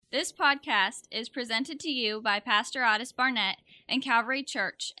This podcast is presented to you by Pastor Otis Barnett and Calvary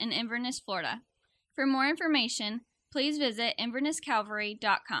Church in Inverness, Florida. For more information, please visit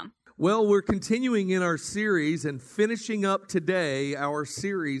InvernessCalvary.com. Well, we're continuing in our series and finishing up today our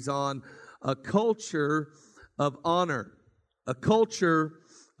series on a culture of honor. A culture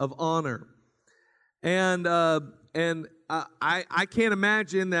of honor. And I can't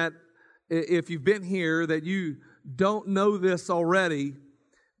imagine that if you've been here that you don't know this already,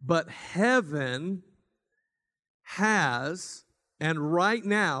 but heaven has and right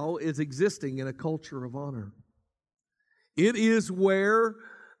now is existing in a culture of honor. It is where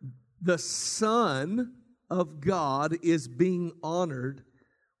the Son of God is being honored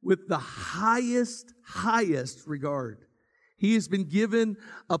with the highest regard. He has been given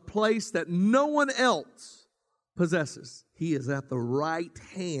a place that no one else possesses. He is at the right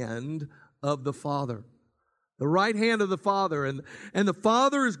hand of the Father. The right hand of the Father. And the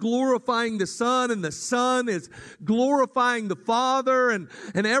Father is glorifying the Son, and the Son is glorifying the Father, and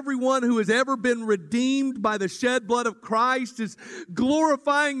everyone who has ever been redeemed by the shed blood of Christ is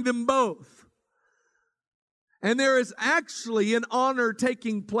glorifying them both. And there is actually an honor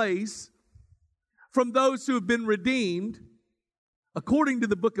taking place from those who have been redeemed. According to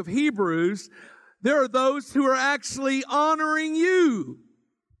the book of Hebrews, there are those who are actually honoring you.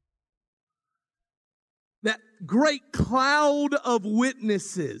 That great cloud of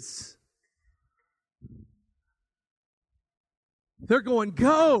witnesses. They're going,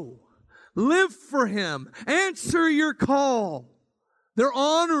 go, live for Him, answer your call. They're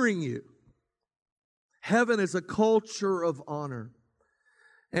honoring you. Heaven is a culture of honor.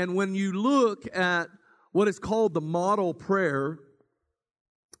 And when you look at what is called the model prayer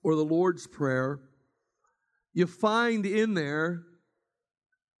or the Lord's Prayer, you find in there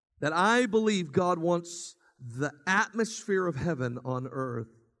that I believe God wants the atmosphere of heaven on earth.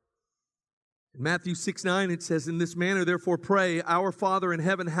 In Matthew 6:9 it says, in this manner therefore pray, our Father in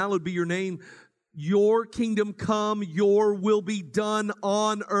heaven, hallowed be your name. Your kingdom come, your will be done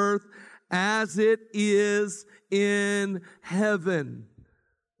on earth as it is in heaven.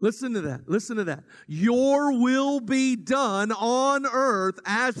 Listen to that. Listen to that. Your will be done on earth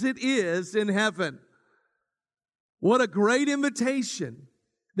as it is in heaven. What a great invitation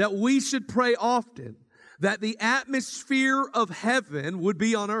that we should pray often, that the atmosphere of heaven would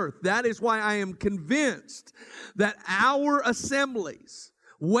be on earth. That is why I am convinced that our assemblies,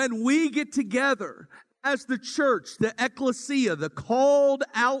 when we get together as the church, the ecclesia, the called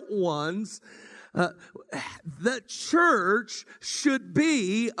out ones, the church should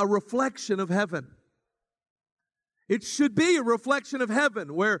be a reflection of heaven. It should be a reflection of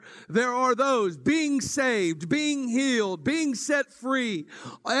heaven where there are those being saved, being healed, being set free.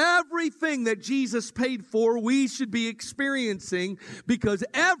 Everything that Jesus paid for, we should be experiencing because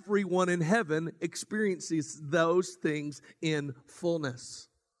everyone in heaven experiences those things in fullness.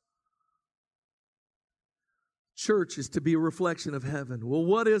 Church is to be a reflection of heaven. Well,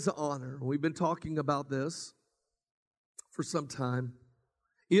 what is honor? We've been talking about this for some time.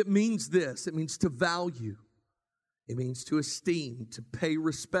 It means this. It means to value. It means to esteem, to pay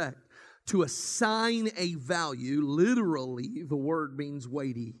respect, to assign a value. Literally, the word means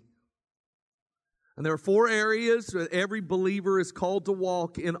weighty. And there are 4 areas that every believer is called to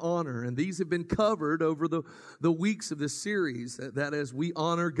walk in honor. And these have been covered over the weeks of this series. That is, we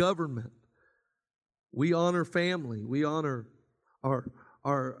honor government. We honor family. We honor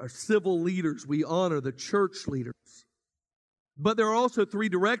our civil leaders. We honor the church leaders. But there are also 3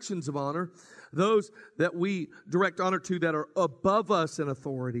 directions of honor. Those that we direct honor to that are above us in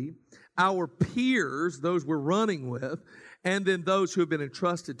authority, our peers, those we're running with, and then those who have been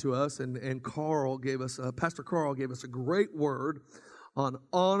entrusted to us. And Pastor Carl gave us a great word on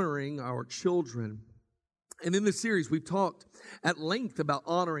honoring our children. And in this series, we've talked at length about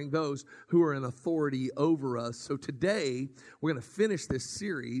honoring those who are in authority over us. So today, we're going to finish this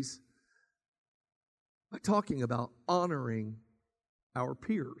series by talking about honoring our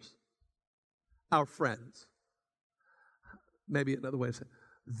peers, our friends. Maybe another way of saying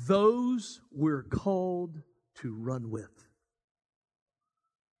it, those we're called to run with.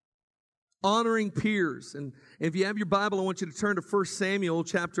 Honoring peers. And if you have your Bible, I want you to turn to 1 Samuel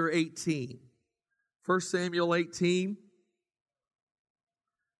chapter 18. 1 Samuel 18.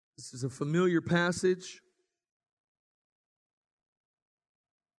 This is a familiar passage.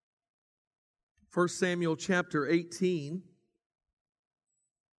 1 Samuel chapter 18.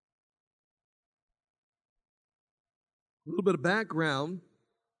 A little bit of background.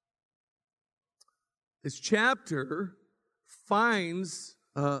 This chapter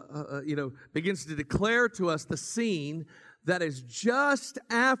begins to declare to us the scene that is just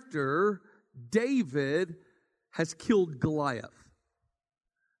after David has killed Goliath.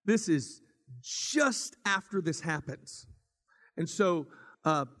 This is just after this happens. And so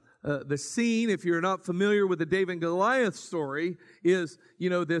the scene, if you're not familiar with the David and Goliath story, is,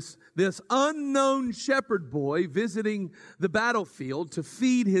 this unknown shepherd boy visiting the battlefield to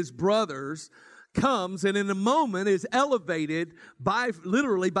feed his brothers comes and in a moment is elevated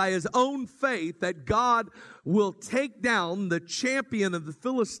literally by his own faith that God will take down the champion of the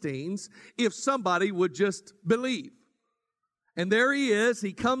Philistines if somebody would just believe. And there he is.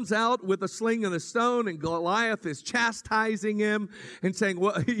 He comes out with a sling and a stone, and Goliath is chastising him and saying,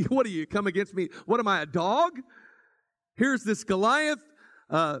 what do you come against me? What am I, a dog? Here's this Goliath.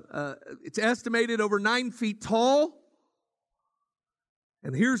 It's estimated over 9 feet tall.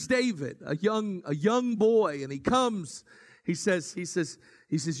 And here's David, a young boy, and he comes. He says,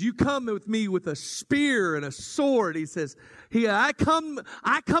 you come with me with a spear and a sword. He says, I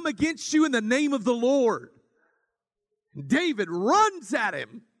come against you in the name of the Lord. And David runs at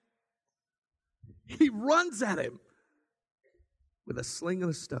him. He runs at him with a sling and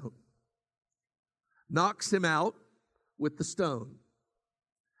a stone. Knocks him out with the stone.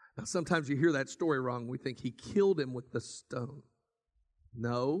 Now, sometimes you hear that story wrong. We think he killed him with the stone.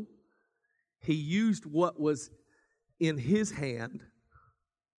 No. He used what was in his hand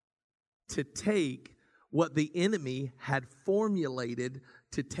to take what the enemy had formulated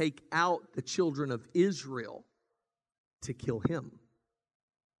to take out the children of Israel to kill him.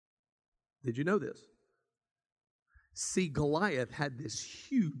 Did you know this? See, Goliath had this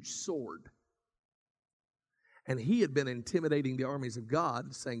huge sword. And he had been intimidating the armies of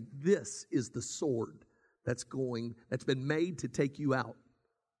God, saying, this is the sword that's been made to take you out.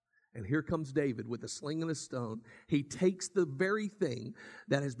 And here comes David with a sling and a stone. He takes the very thing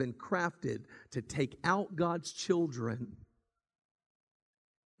that has been crafted to take out God's children.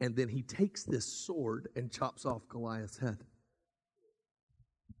 And then he takes this sword and chops off Goliath's head.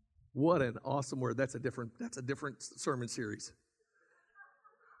 What an awesome word. That's a different sermon series.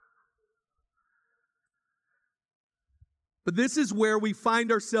 But this is where we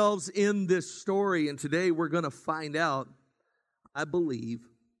find ourselves in this story. And today we're going to find out, I believe,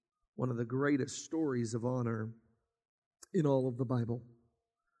 one of the greatest stories of honor in all of the Bible.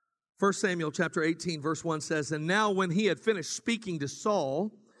 1 Samuel chapter 18 verse 1 says, and now when he had finished speaking to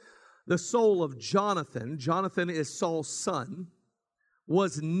Saul, the soul of Jonathan is Saul's son,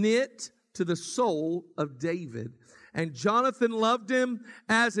 was knit to the soul of David. And Jonathan loved him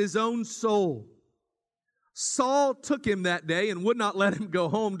as his own soul. Saul took him that day and would not let him go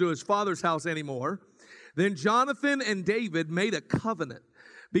home to his father's house anymore. Then Jonathan and David made a covenant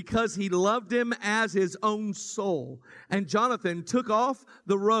because he loved him as his own soul. And Jonathan took off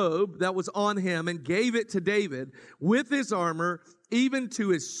the robe that was on him and gave it to David with his armor, even to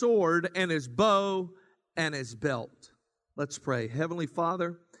his sword and his bow and his belt. Let's pray. Heavenly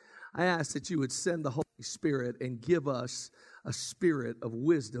Father, I ask that you would send the Holy Spirit and give us a spirit of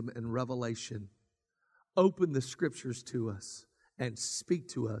wisdom and revelation. Open the scriptures to us and speak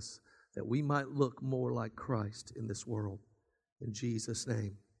to us that we might look more like Christ in this world. In Jesus'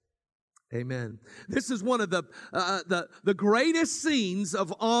 name, amen. This is one of the greatest scenes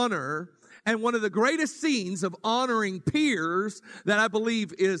of honor and one of the greatest scenes of honoring peers that I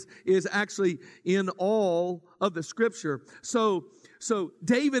believe is actually in all of the Scripture. So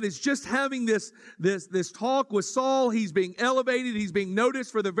David is just having this talk with Saul. He's being elevated. He's being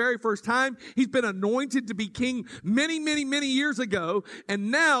noticed for the very first time. He's been anointed to be king many, many, many years ago.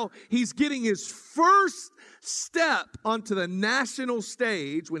 And now he's getting his first step onto the national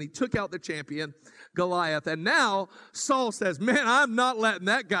stage when he took out the champion, Goliath. And now Saul says, man, I'm not letting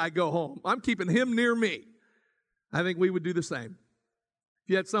that guy go home. I'm keeping him near me. I think we would do the same. If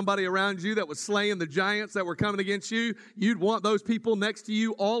you had somebody around you that was slaying the giants that were coming against you, you'd want those people next to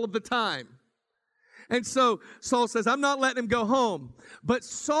you all of the time. And so Saul says, I'm not letting him go home. But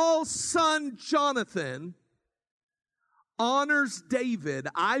Saul's son Jonathan honors David,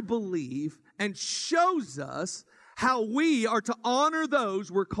 I believe, and shows us how we are to honor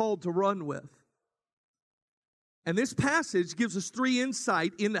those we're called to run with. And this passage gives us 3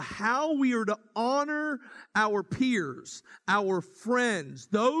 insight into how we are to honor our peers, our friends,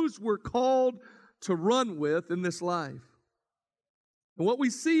 those we're called to run with in this life. And what we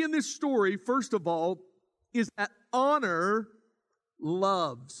see in this story, first of all, is that honor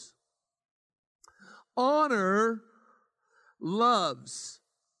loves. Honor loves.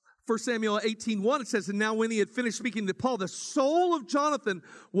 1 Samuel 18:1, it says, and now when he had finished speaking to Paul, the soul of Jonathan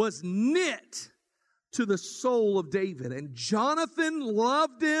was knit to the soul of David. And Jonathan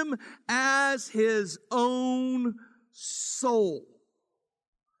loved him as his own soul.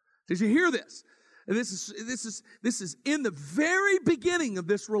 Did you hear this? And this is in the very beginning of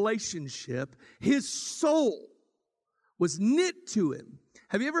this relationship. His soul was knit to him.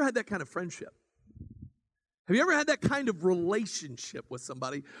 Have you ever had that kind of friendship? Have you ever had that kind of relationship with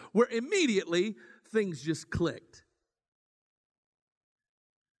somebody where immediately things just clicked?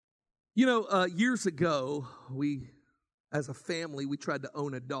 You know, years ago, as a family, we tried to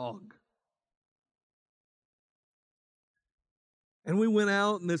own a dog. And we went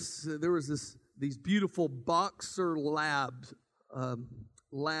out, and there was these beautiful boxer lab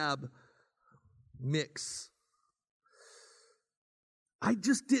mix. I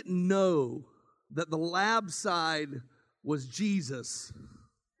just didn't know that the lab side was Jesus,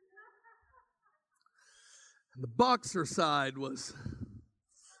 and the boxer side was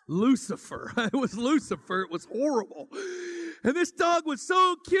Lucifer. It was Lucifer. It was horrible. And this dog was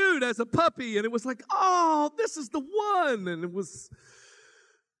so cute as a puppy, and it was like, oh, this is the one. And it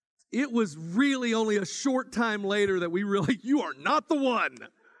was really only a short time later that we realized, you are not the one.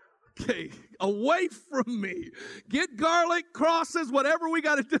 Okay, away from me. Get garlic, crosses, whatever we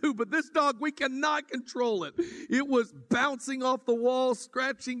got to do, but this dog, we cannot control it. It was bouncing off the wall,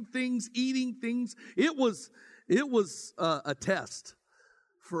 scratching things, eating things. It was a test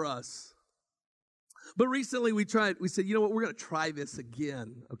for us. But recently we said, you know what, we're going to try this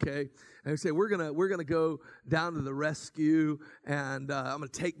again, okay? And we said, we're going to go down to the rescue, and I'm going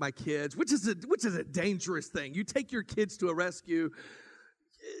to take my kids, which is a dangerous thing. You take your kids to a rescue,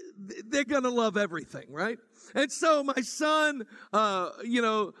 they're going to love everything, right? And so my son,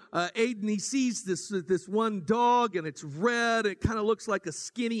 Aiden, he sees this one dog, and it's red. It kind of looks like a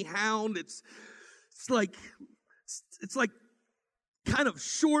skinny hound. It's like kind of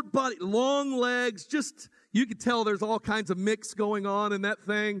short body, long legs, just, you could tell there's all kinds of mix going on in that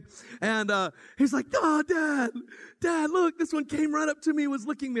thing. And he's like, oh, Dad, look, this one came right up to me, was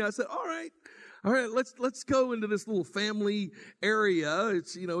licking me. I said, all right, let's go into this little family area.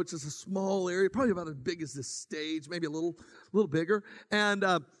 It's just a small area, probably about as big as this stage, maybe a little bigger. And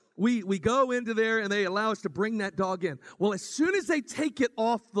we go into there, and they allow us to bring that dog in. Well, as soon as they take it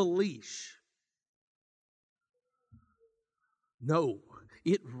off the leash, no,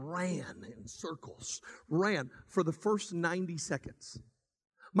 it ran in circles, ran for the first 90 seconds.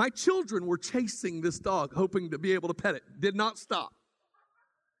 My children were chasing this dog, hoping to be able to pet it. Did not stop.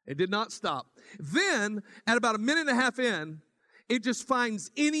 It did not stop. Then, at about a minute and a half in, it just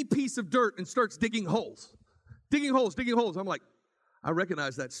finds any piece of dirt and starts digging holes. Digging holes. I'm like, I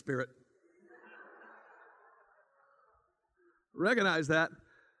recognize that spirit. Recognize that.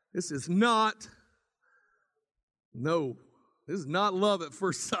 This is not love at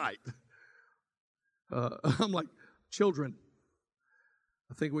first sight. I'm like, children,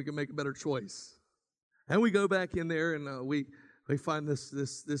 I think we can make a better choice. And we go back in there, and we find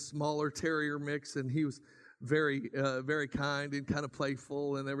this smaller terrier mix, and he was very very kind and kind of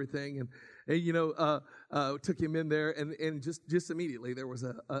playful and everything. And took him in there, and just immediately there was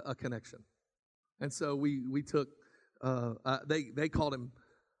a connection. And so we took they called him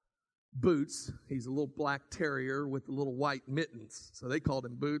Boots. He's a little black terrier with little white mittens. So they called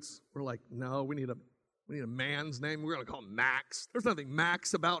him Boots. We're like, no, we need a man's name. We're going to call him Max. There's nothing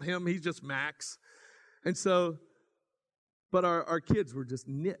Max about him. He's just Max. And so, but our kids were just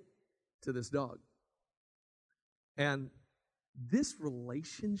knit to this dog. And this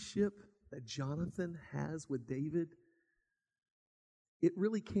relationship that Jonathan has with David, it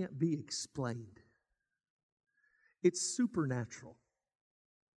really can't be explained. It's supernatural.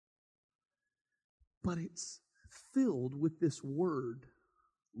 But it's filled with this word,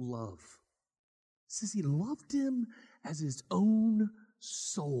 love. It says he loved him as his own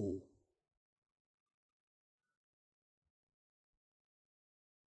soul.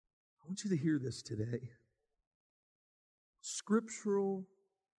 I want you to hear this today. Scriptural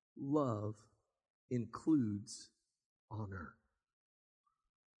love includes honor.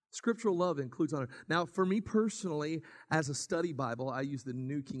 Scriptural love includes honor. Now, for me personally, as a study Bible, I use the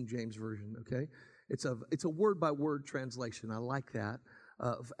New King James Version, okay? It's a word-by-word translation. I like that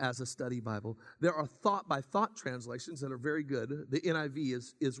as a study Bible. There are thought-by-thought translations that are very good. The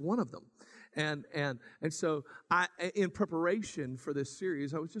NIV is one of them. And so in preparation for this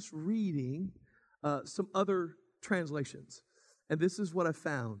series, I was just reading some other translations. And this is what I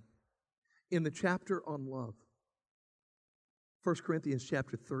found in the chapter on love. 1 Corinthians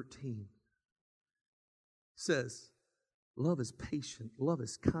chapter 13 says, love is patient, love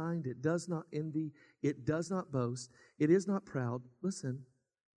is kind, it does not envy, it does not boast, it is not proud. Listen,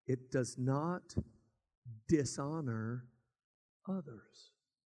 it does not dishonor others.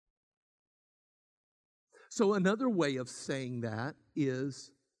 So another way of saying that is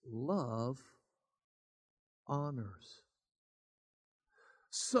love honors.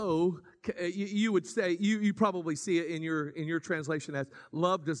 So you would say, you probably see it in your translation as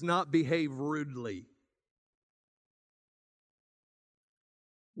love does not behave rudely.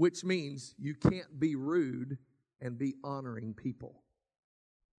 Which means you can't be rude and be honoring people.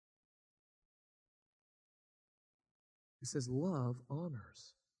 It says love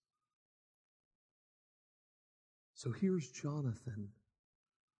honors. So here's Jonathan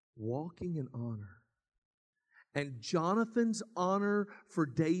walking in honor. And Jonathan's honor for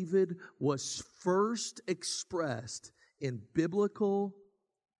David was first expressed in biblical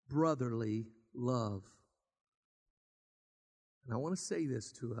brotherly love. And I want to say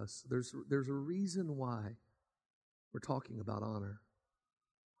this to us. There's a reason why we're talking about honor.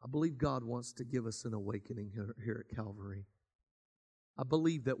 I believe God wants to give us an awakening here at Calvary. I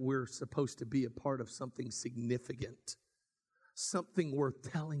believe that we're supposed to be a part of something significant, something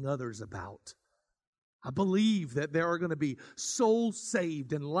worth telling others about. I believe that there are going to be souls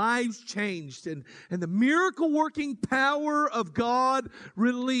saved and lives changed and the miracle working power of God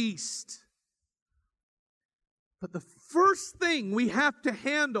released. But the first thing we have to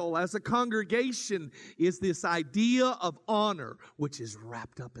handle as a congregation is this idea of honor, which is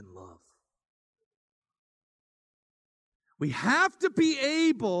wrapped up in love. We have to be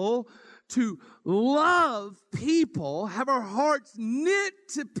able to love people, have our hearts knit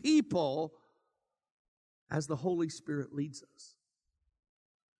to people as the Holy Spirit leads us.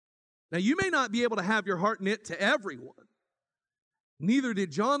 Now, you may not be able to have your heart knit to everyone. Neither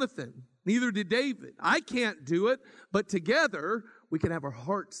did Jonathan. Neither did David. I can't do it, but together we can have our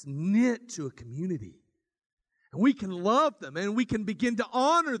hearts knit to a community. And we can love them and we can begin to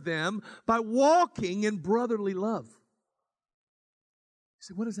honor them by walking in brotherly love. You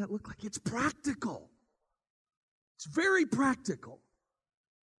say, what does that look like? It's practical. It's very practical.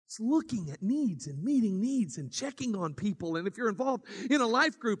 It's looking at needs and meeting needs and checking on people. And if you're involved in a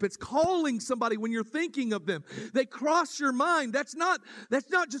life group, it's calling somebody when you're thinking of them. They cross your mind. That's not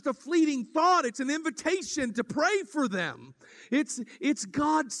just a fleeting thought. It's an invitation to pray for them. It's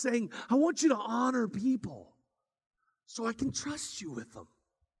God saying, I want you to honor people so I can trust you with them.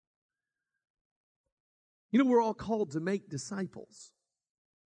 You know, we're all called to make disciples.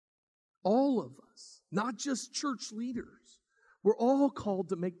 All of us, not just church leaders. We're all called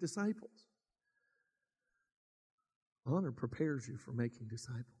to make disciples. Honor prepares you for making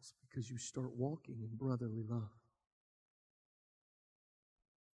disciples because you start walking in brotherly love.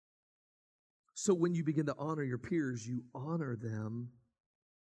 So when you begin to honor your peers, you honor them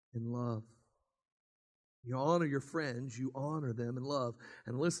in love. You honor your friends, you honor them in love.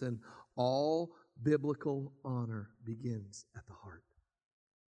 And listen, all biblical honor begins at the heart.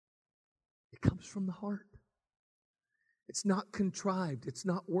 It comes from the heart. It's not contrived. It's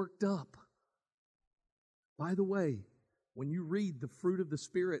not worked up. By the way, when you read the fruit of the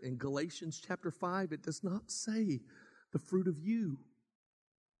Spirit in Galatians chapter 5, it does not say the fruit of you.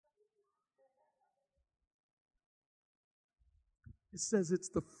 It says it's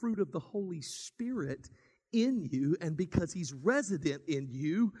the fruit of the Holy Spirit in you, and because He's resident in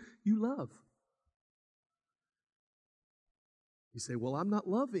you, you love. You say, well, I'm not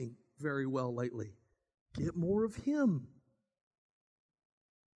loving very well lately. Get more of Him.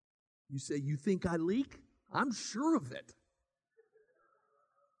 You say, you think I leak? I'm sure of it.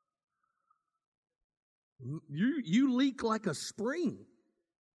 You leak like a spring.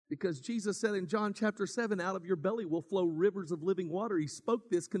 Because Jesus said in John chapter 7, out of your belly will flow rivers of living water. He spoke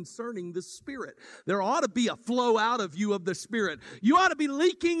this concerning the Spirit. There ought to be a flow out of you of the Spirit. You ought to be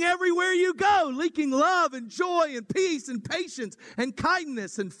leaking everywhere you go, leaking love and joy and peace and patience and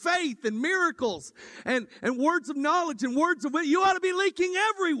kindness and faith and miracles and words of knowledge and words of wisdom. You ought to be leaking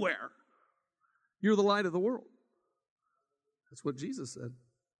everywhere. You're the light of the world. That's what Jesus said.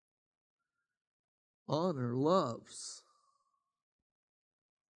 Honor loves.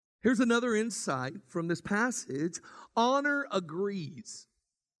 Here's another insight from this passage. Honor agrees.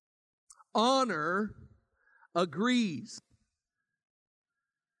 Honor agrees.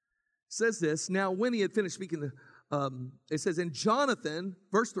 It says this, now when he had finished speaking, it says, and Jonathan,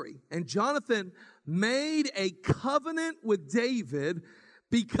 verse 3, and Jonathan made a covenant with David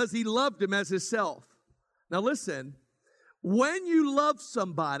because he loved him as himself. Now listen, when you love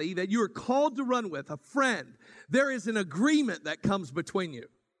somebody that you are called to run with, a friend, there is an agreement that comes between you.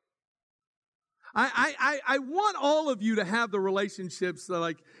 I want all of you to have the relationships that,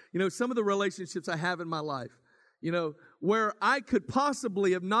 like, you know, some of the relationships I have in my life, you know, where I could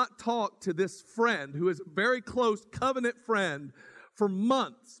possibly have not talked to this friend who is a very close covenant friend for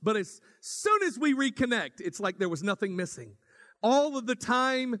months. But as soon as we reconnect, it's like there was nothing missing. All of the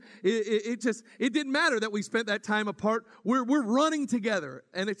time, it didn't matter that we spent that time apart. We're running together.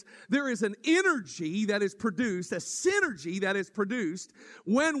 And there is an energy that is produced, a synergy that is produced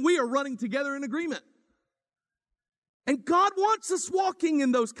when we are running together in agreement. And God wants us walking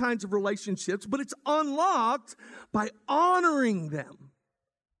in those kinds of relationships, but it's unlocked by honoring them.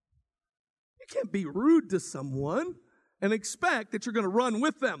 You can't be rude to someone and expect that you're going to run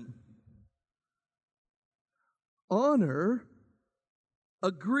with them. Honor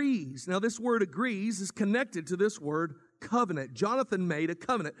agrees. Now, this word agrees is connected to this word covenant. Jonathan made a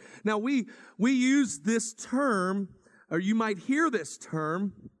covenant. Now, we use this term, or you might hear this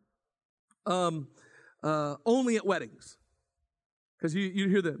term, only at weddings. Because you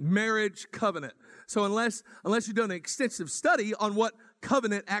hear the marriage covenant. So unless you've done an extensive study on what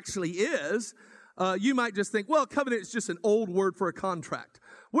covenant actually is, you might just think, well, covenant is just an old word for a contract.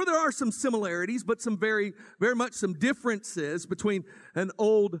 Where there are some similarities, but some very, very much some differences between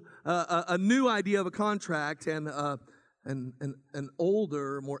a new idea of a contract and an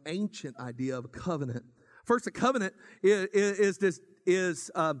older, more ancient idea of a covenant. First, a covenant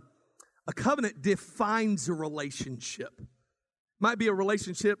a covenant defines a relationship. It might be a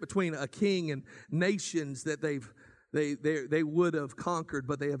relationship between a king and nations that they would have conquered,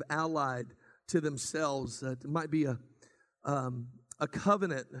 but they have allied to themselves. It might be a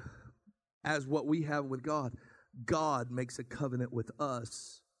covenant as what we have with God. God makes a covenant with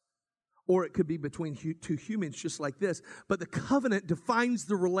us. Or it could be between two humans just like this. But the covenant defines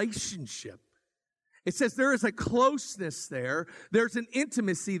the relationship. It says there is a closeness there. There's an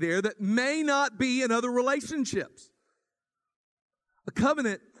intimacy there that may not be in other relationships. A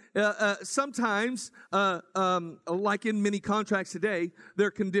covenant, sometimes, like in many contracts today,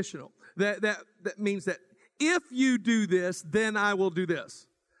 they're conditional. That means that if you do this, then I will do this.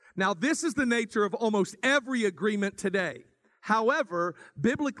 Now, this is the nature of almost every agreement today. However,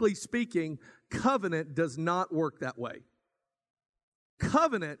 biblically speaking, covenant does not work that way.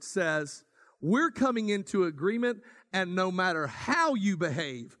 Covenant says, we're coming into agreement, and no matter how you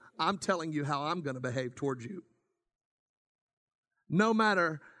behave, I'm telling you how I'm going to behave towards you. No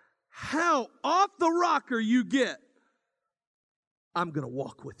matter how off the rocker you get, I'm going to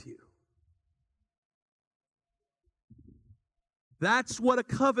walk with you. That's what a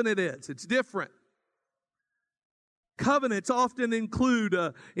covenant is. It's different. Covenants often include,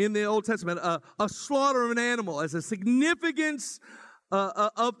 in the Old Testament, a slaughter of an animal as a significance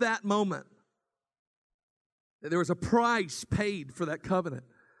of that moment. There was a price paid for that covenant.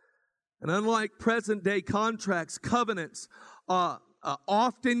 And unlike present-day contracts, covenants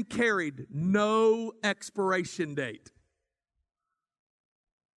often carried no expiration date.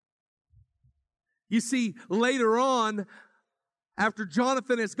 You see, later on, after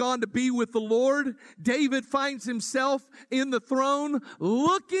Jonathan has gone to be with the Lord, David finds himself in the throne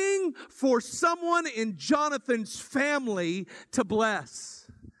looking for someone in Jonathan's family to bless.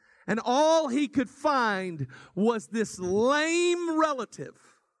 And all he could find was this lame relative,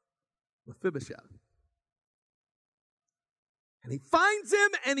 Mephibosheth. And he finds him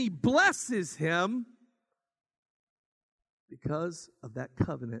and he blesses him because of that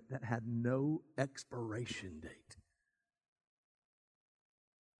covenant that had no expiration date.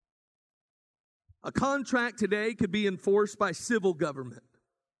 A contract today could be enforced by civil government.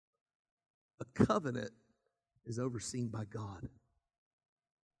 A covenant is overseen by God.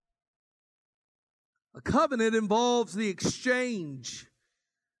 A covenant involves the exchange.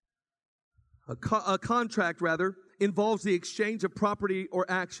 A contract, rather, involves the exchange of property or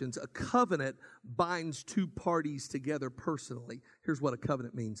actions. A covenant binds two parties together personally. Here's what a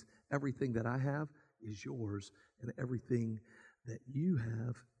covenant means. Everything that I have is yours, and everything that you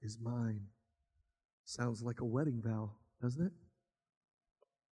have is mine. Sounds like a wedding vow, doesn't it?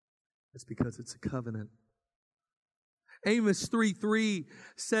 It's because it's a covenant. Amos 3:3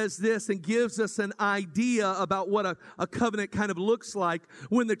 says this and gives us an idea about what a covenant kind of looks like.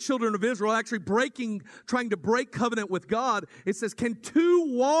 When the children of Israel actually trying to break covenant with God, it says, can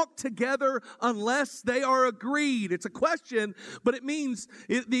two walk together unless they are agreed? It's a question, but it means,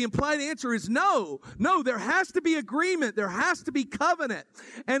 the implied answer is no. No, there has to be agreement. There has to be covenant.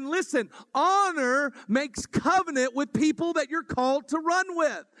 And listen, honor makes covenant with people that you're called to run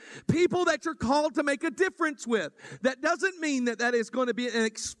with. People that you're called to make a difference with. That doesn't mean that that is going to be an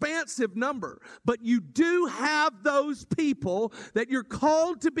expansive number, but you do have those people that you're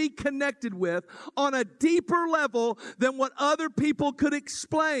called to be connected with on a deeper level than what other people could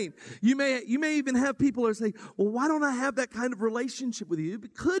explain. You may even have people who say, well, why don't I have that kind of relationship with you?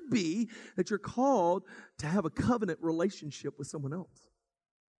 It could be that you're called to have a covenant relationship with someone else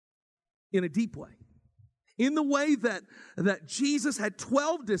in a deep way. In the way that Jesus had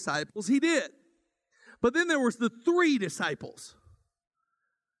 12 disciples, he did. But then there was the 3 disciples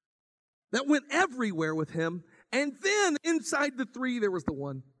that went everywhere with him. And then inside the 3, there was the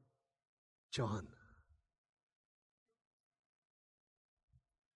one, John.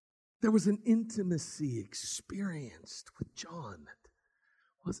 There was an intimacy experienced with John that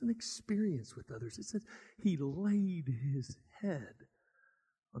wasn't experienced with others. It says he laid his head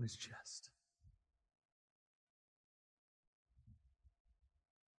on his chest.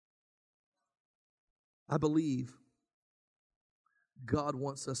 I believe God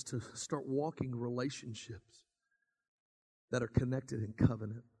wants us to start walking relationships that are connected in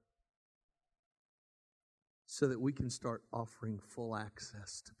covenant so that we can start offering full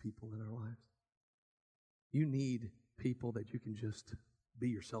access to people in our lives. You need people that you can just be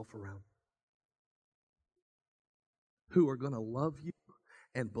yourself around, who are going to love you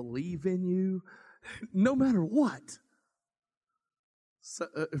and believe in you no matter what. So,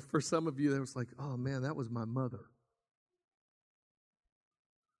 for some of you, that was like, oh man, that was my mother.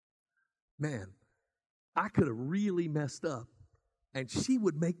 Man, I could have really messed up, and she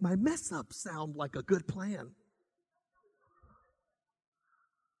would make my mess up sound like a good plan.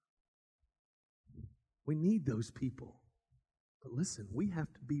 We need those people. But listen, we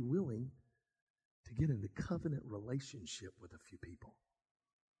have to be willing to get into covenant relationship with a few people.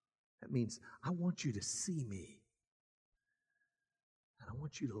 That means I want you to see me. And I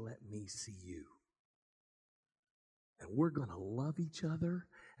want you to let me see you. And we're going to love each other,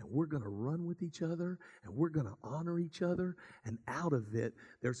 and we're going to run with each other, and we're going to honor each other. And out of it,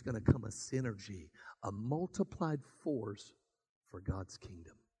 there's going to come a synergy, a multiplied force for God's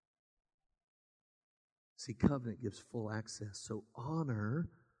kingdom. See, covenant gives full access. So honor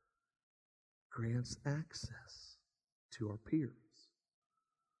grants access to our peers.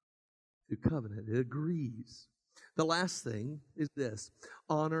 Through covenant, it agrees. The last thing is this: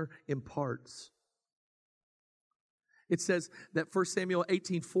 honor imparts. It says that 1 Samuel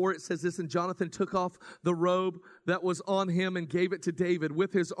 18:4, it says this, and Jonathan took off the robe that was on him and gave it to David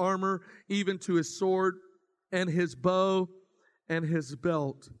with his armor, even to his sword and his bow and his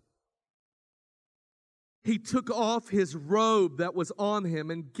belt. He took off his robe that was on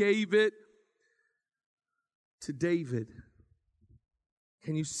him and gave it to David.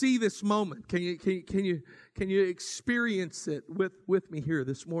 Can you see this moment? Can you experience it with me here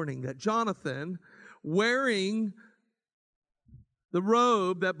this morning? That Jonathan, wearing the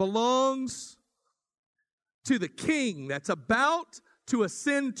robe that belongs to the king that's about to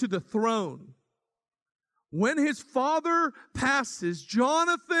ascend to the throne. When his father passes,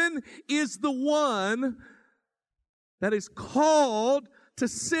 Jonathan is the one that is called to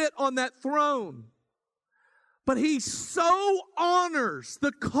sit on that throne. But he so honors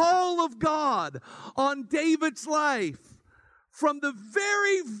the call of God on David's life from the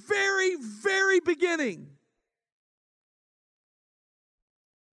very, very, very beginning.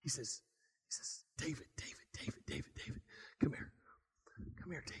 He says, David, come here.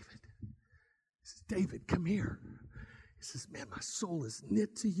 Come here, David. He says, David, come here. He says, man, my soul is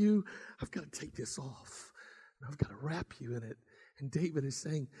knit to you. I've got to take this off. And I've got to wrap you in it. And David is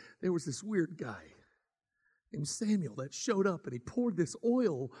saying, there was this weird guy named Samuel that showed up, and he poured this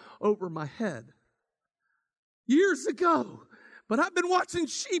oil over my head years ago. But I've been watching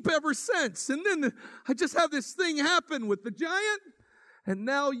sheep ever since. And then I just have this thing happen with the giant. And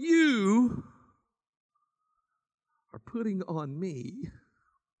now you are putting on me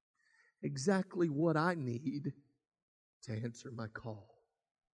exactly what I need to answer my call.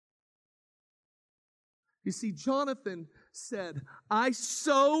 You see, Jonathan said, I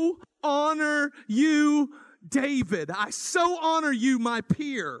so honor you, David. I so honor you, my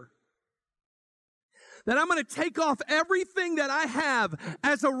peer, that I'm going to take off everything that I have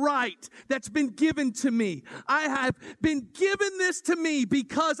as a right that's been given to me. I have been given this to me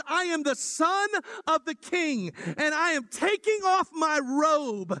because I am the son of the king, and I am taking off my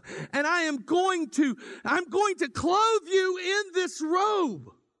robe, and I'm going to clothe you in this robe.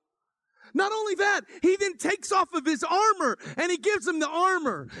 Not only that, he then takes off of his armor and he gives him the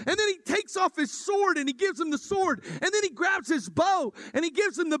armor. And then he takes off his sword and he gives him the sword. And then he grabs his bow and he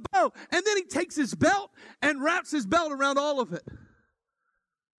gives him the bow. And then he takes his belt and wraps his belt around all of it.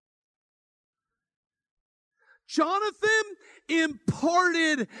 Jonathan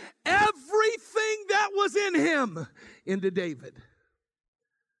imparted everything that was in him into David.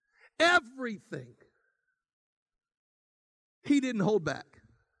 Everything. He didn't hold back.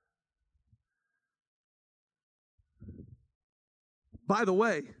 By the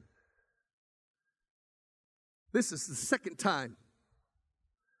way, this is the second time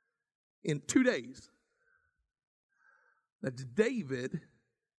in 2 days that David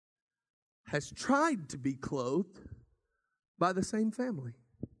has tried to be clothed by the same family.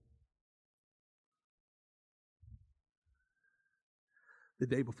 The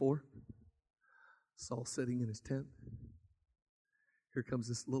day before, Saul sitting in his tent. Here comes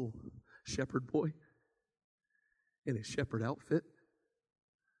this little shepherd boy in his shepherd outfit.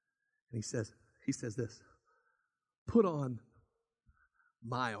 And he says this, put on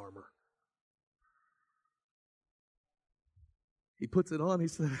my armor. He puts it on. He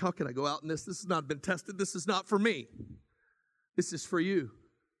said, how can I go out in this? This has not been tested. This is not for me. This is for you.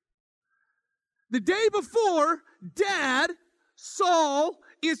 The day before, Dad, Saul,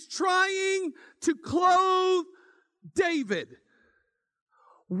 is trying to clothe David.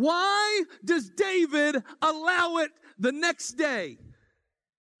 Why does David allow it the next day?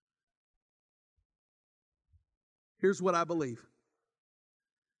 Here's what I believe.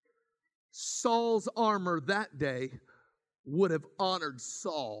 Saul's armor that day would have honored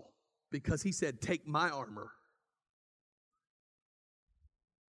Saul because he said, take my armor.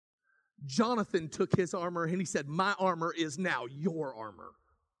 Jonathan took his armor and he said, my armor is now your armor.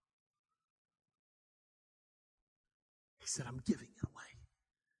 He said, I'm giving it away.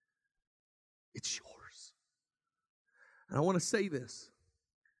 It's yours. And I want to say this.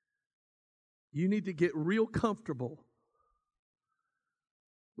 You need to get real comfortable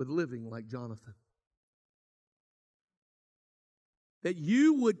with living like Jonathan. That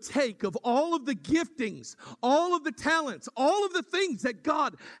you would take of all of the giftings, all of the talents, all of the things that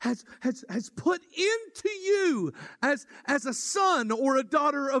God has put into you as a son or a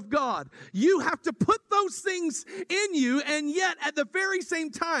daughter of God. You have to put those things in you, and yet at the very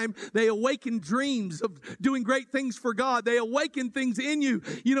same time, they awaken dreams of doing great things for God. They awaken things in you.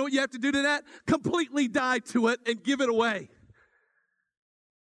 You know what you have to do to that? Completely die to it and give it away.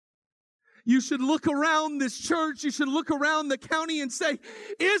 You should look around this church, you should look around the county and say,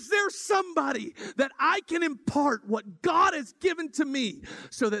 is there somebody that I can impart what God has given to me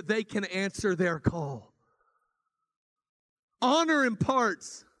so that they can answer their call? Honor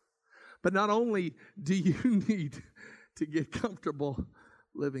imparts. But not only do you need to get comfortable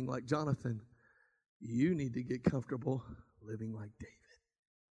living like Jonathan, you need to get comfortable living like David.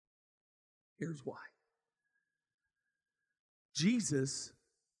 Here's why. Jesus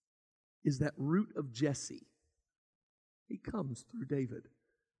is that root of Jesse. He comes through David.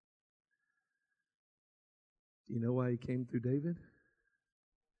 Do you know why he came through David?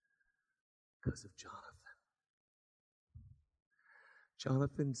 Because of Jonathan.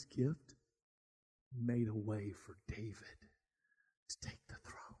 Jonathan's gift made a way for David to take the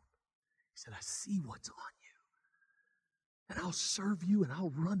throne. He said, I see what's on you, and I'll serve you, and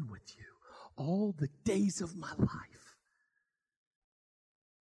I'll run with you all the days of my life.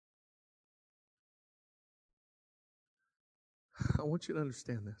 I want you to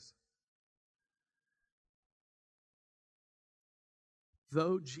understand this.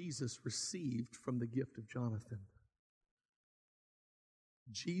 Though Jesus received from the gift of Jonathan,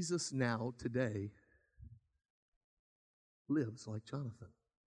 Jesus now, today, lives like Jonathan.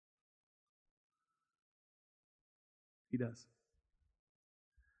 He does.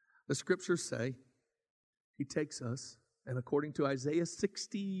 The scriptures say he takes us, and according to Isaiah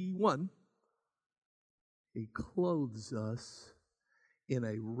 61, he clothes us in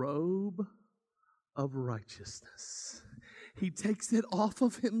a robe of righteousness. He takes it off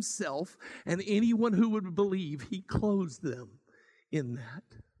of himself, and anyone who would believe, he clothes them in that.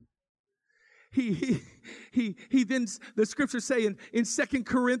 He then, the scriptures say in 2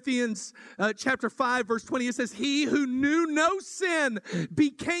 Corinthians chapter 5, verse 20, it says, he who knew no sin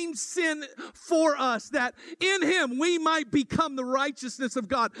became sin for us, that in him we might become the righteousness of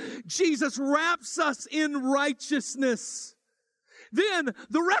God. Jesus wraps us in righteousness. Then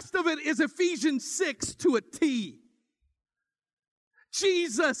the rest of it is Ephesians 6 to a T.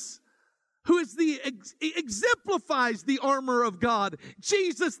 Jesus, who is exemplifies the armor of God.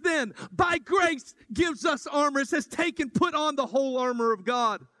 Jesus then, by grace, gives us armor. It says, take and put on the whole armor of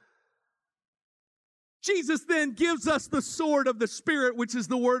God. Jesus then gives us the sword of the Spirit, which is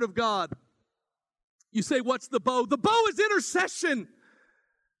the word of God. You say, what's the bow? The bow is intercession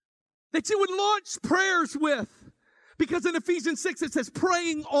that you would launch prayers with. Because in Ephesians 6, it says,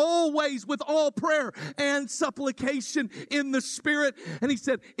 praying always with all prayer and supplication in the Spirit. And he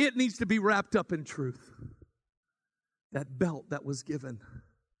said, it needs to be wrapped up in truth. That belt that was given.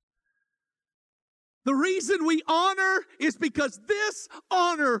 The reason we honor is because this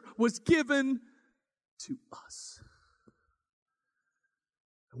honor was given to us.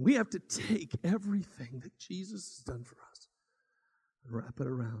 And we have to take everything that Jesus has done for us and wrap it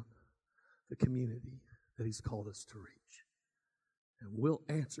around the community that he's called us to reach. And we'll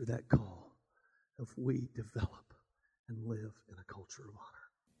answer that call if we develop and live in a culture of honor.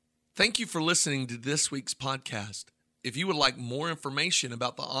 Thank you for listening to this week's podcast. If you would like more information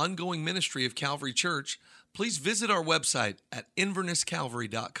about the ongoing ministry of Calvary Church, please visit our website at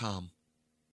invernesscalvary.com.